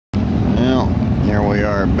Here we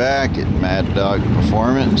are back at Mad Dog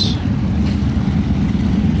Performance.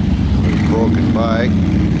 Broken bike.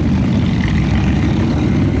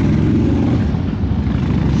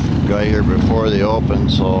 Got here before they open,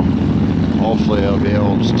 so hopefully I'll be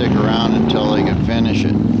able to stick around until they can finish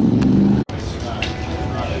it.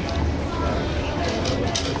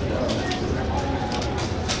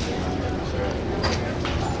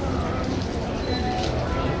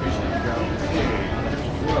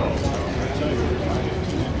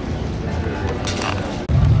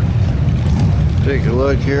 Take a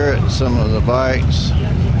look here at some of the bikes.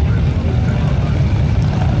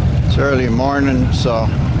 It's early morning, so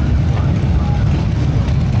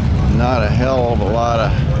not a hell of a lot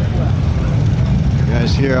of you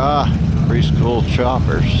guys here. Preschool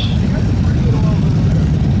choppers.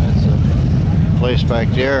 That's a place back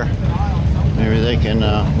there. Maybe they can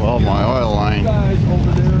weld my oil line.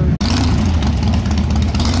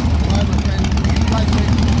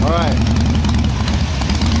 All right.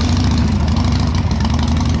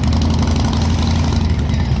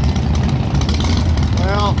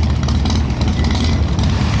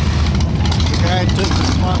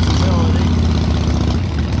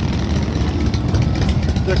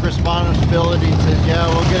 Took responsibility, said, yeah,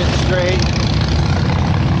 we'll get it straight.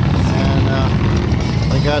 And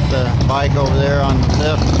they got the bike over there on the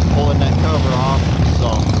lift, pulling that cover off. So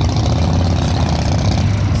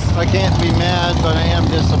I can't be mad, but I am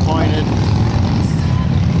disappointed.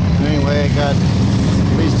 Anyway, I got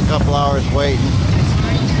at least a couple hours waiting.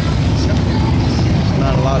 There's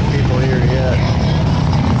not a lot of people here yet.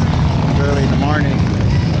 It's early in the morning.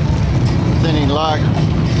 With any luck,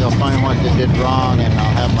 they'll find what they did wrong and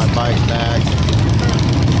I'll have my bike back.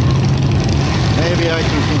 Maybe I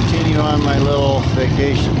can continue on my little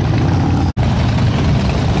vacation.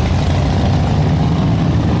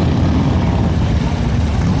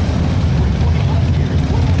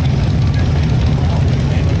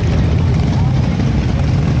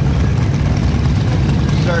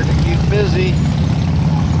 Starting to keep busy.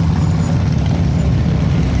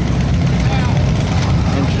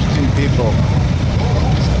 Interesting people.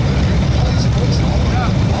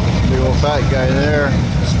 Big old fat guy there.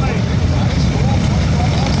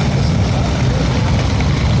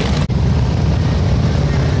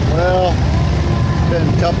 Well, it's been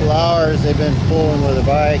a couple hours. They've been fooling with a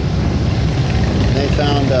bike. They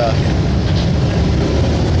found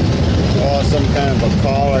some kind of a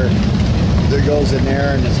collar that goes in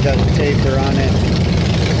there, and it's got a taper on it.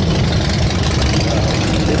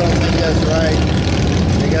 They don't think that's right.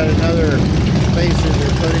 They got another spacer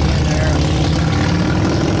they're putting in there.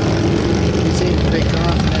 He seems pretty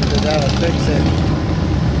confident that that'll fix it.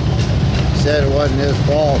 He said it wasn't his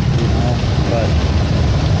fault, you know, but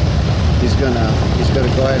he's gonna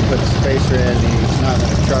go ahead and put the spacer in. He's not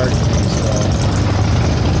gonna charge me, so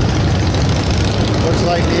looks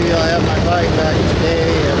like maybe I'll have my bike back today,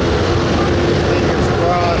 and fingers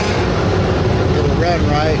crossed it'll run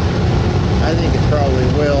right. I think it probably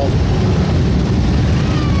will.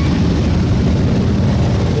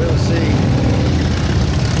 We'll see.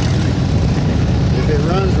 If it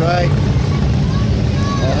runs right,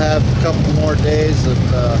 I'll have a couple more days of,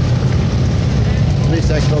 at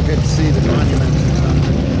least I can go get to see the monuments or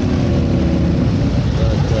something.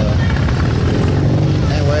 But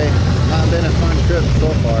anyway, not been a fun trip so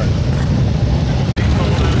far.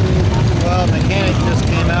 Well, the mechanic just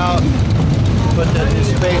came out, put the new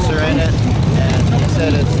spacer in it, and he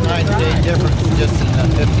said it's night and day difference just in the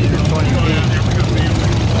 15 or 20 feet.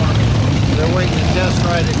 They're waiting to test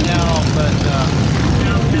ride it now, but the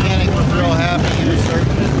mechanic was real happy. He was certain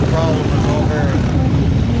that the problem was over.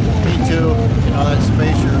 Me too. You know, that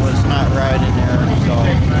spacer was not right in there, so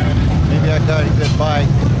maybe I got a good bike.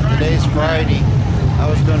 Today's Friday. I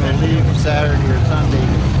was going to leave Saturday or Sunday.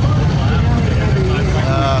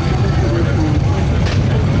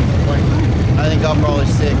 I think I'll probably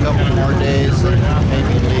stay a couple more days and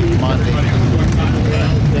maybe leave Monday.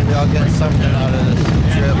 Maybe I'll get something out of this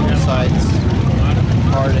trip besides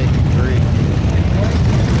heartache and grief.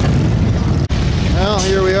 Well,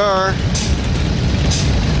 here we are.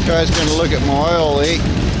 This guy's going to look at my oil leak.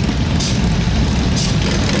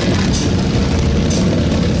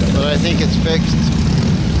 But I think it's fixed.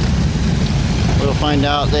 We'll find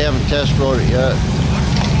out. They haven't test rode it yet.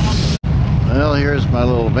 Well, here's my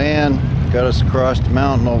little van. Got us across the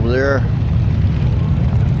mountain over there.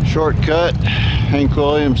 Shortcut. Hank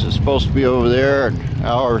Williams is supposed to be over there in an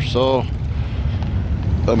hour or so.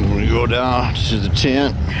 I'm going to go down to the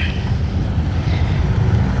tent.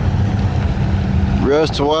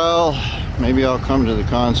 Rest a while. Maybe I'll come to the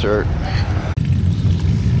concert.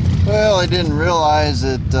 Well, I didn't realize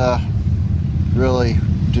that really,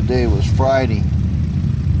 today was Friday.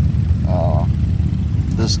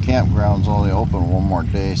 This campground's only open one more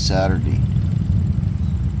day, Saturday.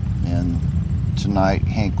 And tonight,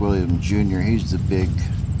 Hank Williams Jr., he's the big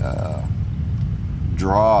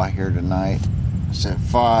draw here tonight. It's at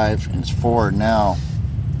 5 and it's 4 now.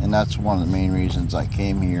 And that's one of the main reasons I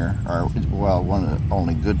came here, or well, one of the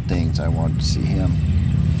only good things I wanted to see him.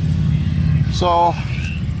 So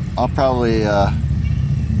I'll probably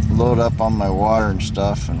load up on my water and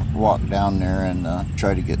stuff and walk down there and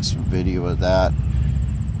try to get some video of that,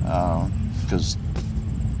 because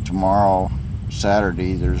tomorrow,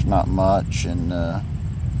 Saturday, there's not much and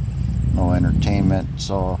no entertainment.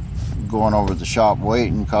 So going over to the shop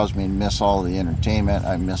waiting caused me to miss all the entertainment.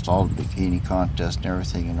 I missed all the bikini contest and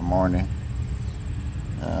everything in the morning.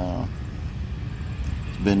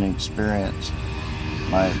 It's been an experience.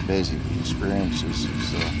 My basic experience is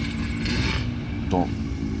don't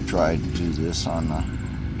try to do this on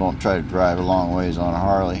don't try to drive a long ways on a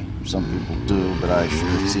Harley. Some people do, but I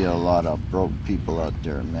sure see a lot of broke people out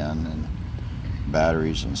there, man, and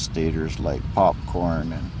batteries and stators like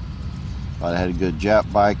popcorn. And if I had a good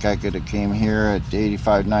Jap bike, I could have came here at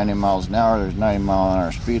 85, 90 miles an hour. There's 90 mile an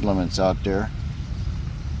hour speed limits out there.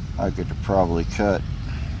 I could have probably cut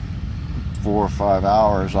 4 or 5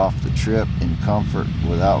 hours off the trip in comfort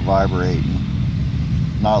without vibrating,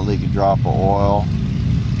 not leak a drop of oil,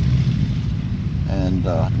 and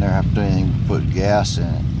never have to do anything but put gas in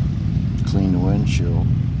it, clean the windshield.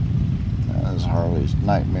 That's Harley's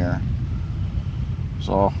nightmare.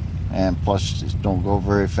 So, and plus it don't go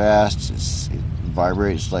very fast. It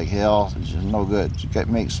vibrates like hell. It's just no good. It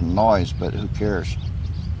makes some noise, but who cares?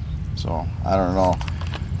 So I don't know.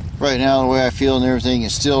 Right now, the way I feel and everything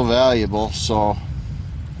is still valuable. So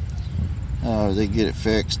they get it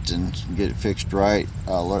fixed and get it fixed right.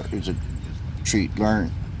 It's a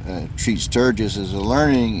treat Sturgis as a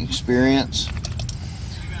learning experience,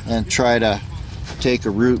 and try to take a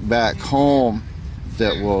route back home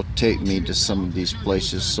that will take me to some of these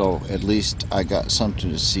places, so at least I got something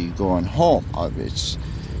to see going home. It's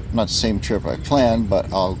not the same trip I planned,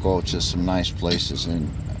 but I'll go to some nice places, and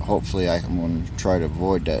hopefully I can try to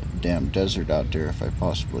avoid that damn desert out there if I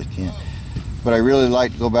possibly can. But I really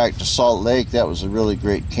like to go back to Salt Lake. That was a really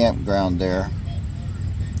great campground there.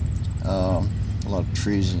 A lot of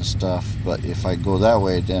trees and stuff, but if I go that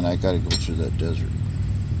way, then I got to go through that desert.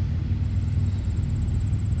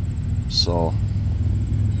 So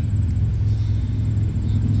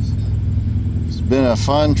it's been a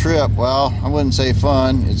fun trip. Well, I wouldn't say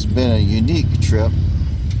fun. It's been a unique trip.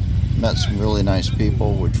 Met some really nice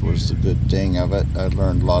people, which was the good thing of it. I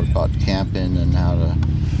learned a lot about camping and how to,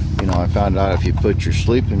 I found out if you put your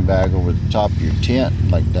sleeping bag over the top of your tent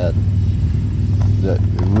like that, that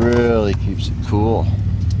it really keeps it cool.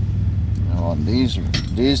 And these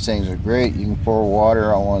things are great. You can pour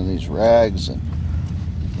water on one of these rags and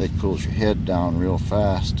it cools your head down real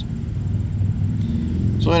fast.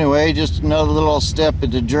 So anyway, just another little step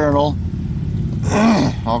in the journal.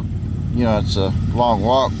 It's a long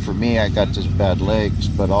walk for me. I got this bad legs,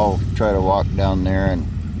 but I'll try to walk down there and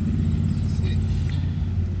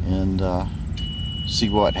see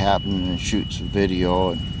what happened and shoot some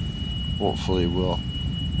video, and hopefully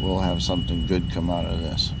we'll have something good come out of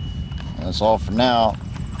this. That's all for now.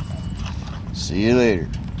 See you later.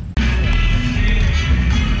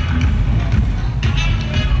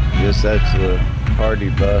 Guess that's the party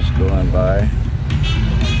bus going by.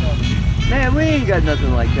 Man, we ain't got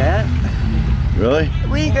nothing like that. Really?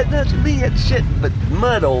 We ain't got nothing. We got shit but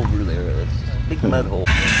mud over there. That's a big mud hole.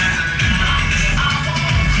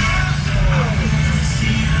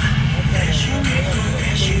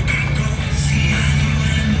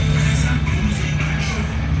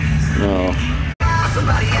 No.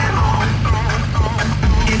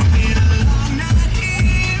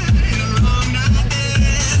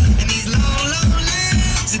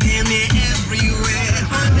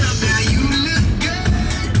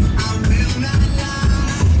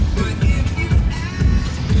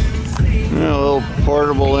 A little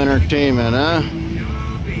portable entertainment, huh?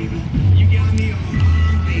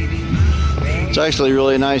 It's actually a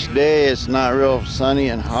really nice day. It's not real sunny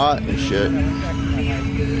and hot and shit.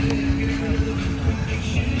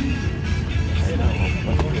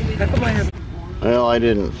 Well, I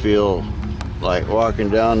didn't feel like walking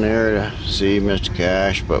down there to see Mr.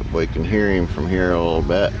 Cash, but we can hear him from here a little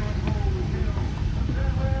bit.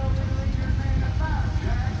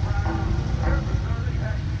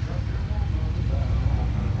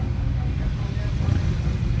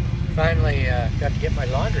 Finally got to get my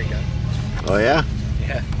laundry done. Oh yeah?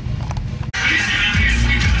 Yeah.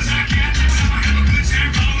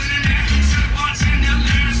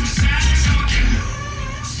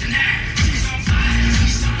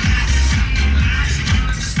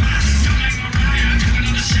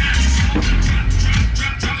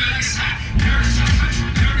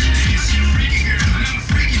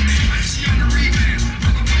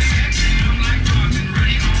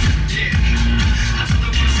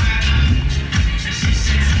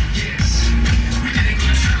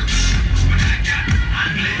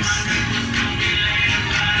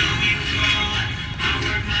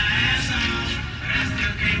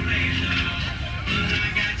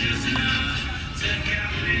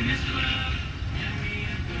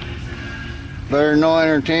 Better no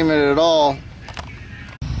entertainment at all.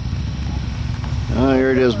 Oh,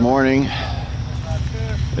 here it is, morning.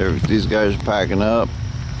 These guys are packing up.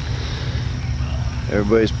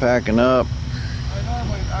 Everybody's packing up.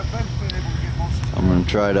 I'm gonna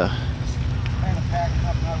try to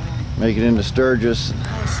make it into Sturgis.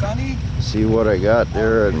 See what I got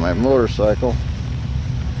there at my motorcycle.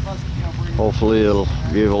 Hopefully it'll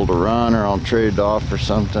be able to run, or I'll trade it off for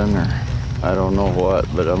something, or I don't know what,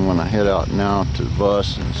 but I'm gonna head out now to the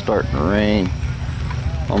bus, and it's starting to rain.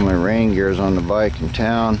 All my rain gear's on the bike in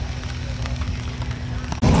town.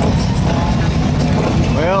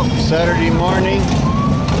 Well, Saturday morning,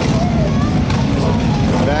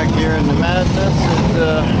 back here in the madness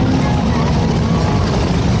at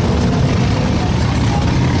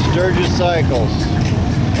Sturgis Cycles.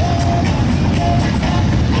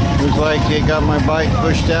 Looks like they got my bike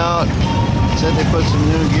pushed out. Said they put some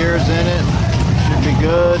new gears in it. Should be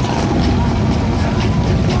good.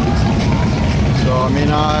 So I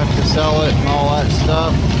mean, I'll have to sell it and all that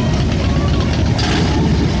stuff.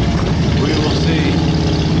 We will see.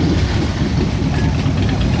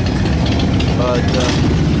 But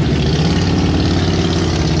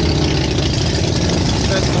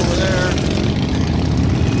that's over there.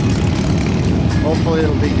 Hopefully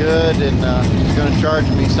it'll be good, and he's going to charge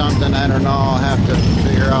me something. I don't know. I'll have to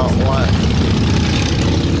figure out what.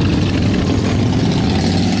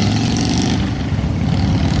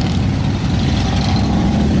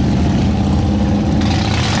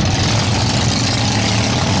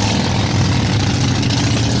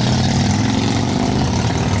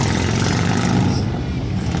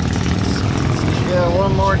 Yeah,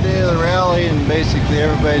 one more day of the rally, and basically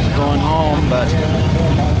everybody's going home, but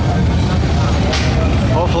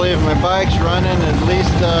hopefully if my bike's running, at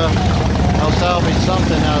least I'll salvage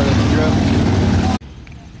something out of this trip.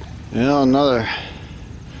 You know, another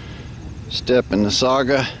step in the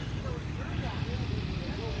saga.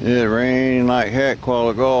 It rained like heck a while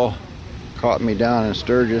ago. Caught me down in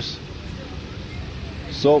Sturgis.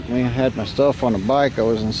 Soaked me. I had my stuff on the bike. I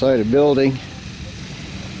was inside a building.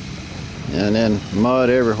 And then mud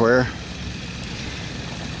everywhere.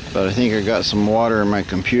 But I think I got some water in my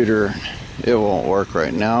computer. It won't work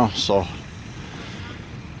right now, so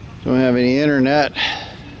don't have any internet,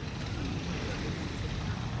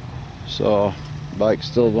 so bike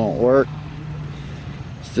still don't work,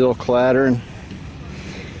 still clattering,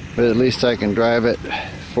 but at least I can drive it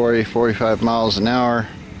 40-45 miles an hour.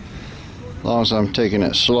 As long as I'm taking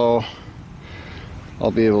it slow, I'll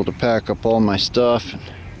be able to pack up all my stuff and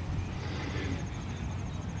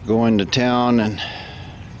go into town and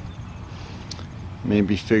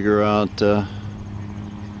maybe figure out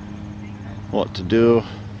what to do.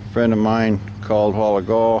 A friend of mine called a while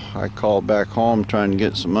ago. I called back home trying to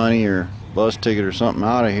get some money or bus ticket or something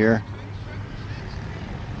out of here.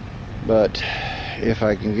 But if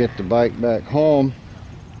I can get the bike back home,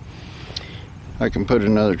 I can put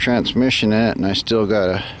another transmission in it, and I still got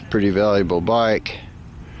a pretty valuable bike.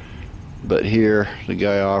 But here, the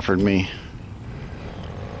guy offered me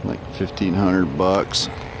like 1,500 bucks.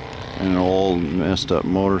 An old messed up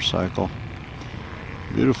motorcycle.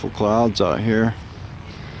 Beautiful clouds out here.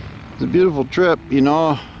 It's a beautiful trip, you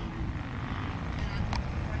know.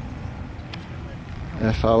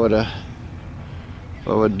 If I would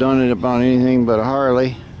have done it about anything but a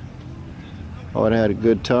Harley, I would have had a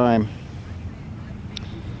good time.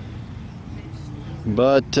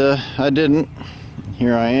 But I didn't.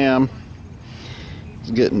 Here I am. It's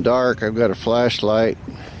getting dark. I've got a flashlight.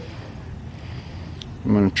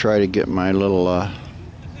 I'm going to try to get my little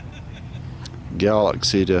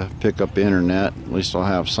Galaxy to pick up the internet. At least I'll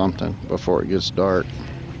have something before it gets dark.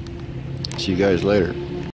 See you guys later.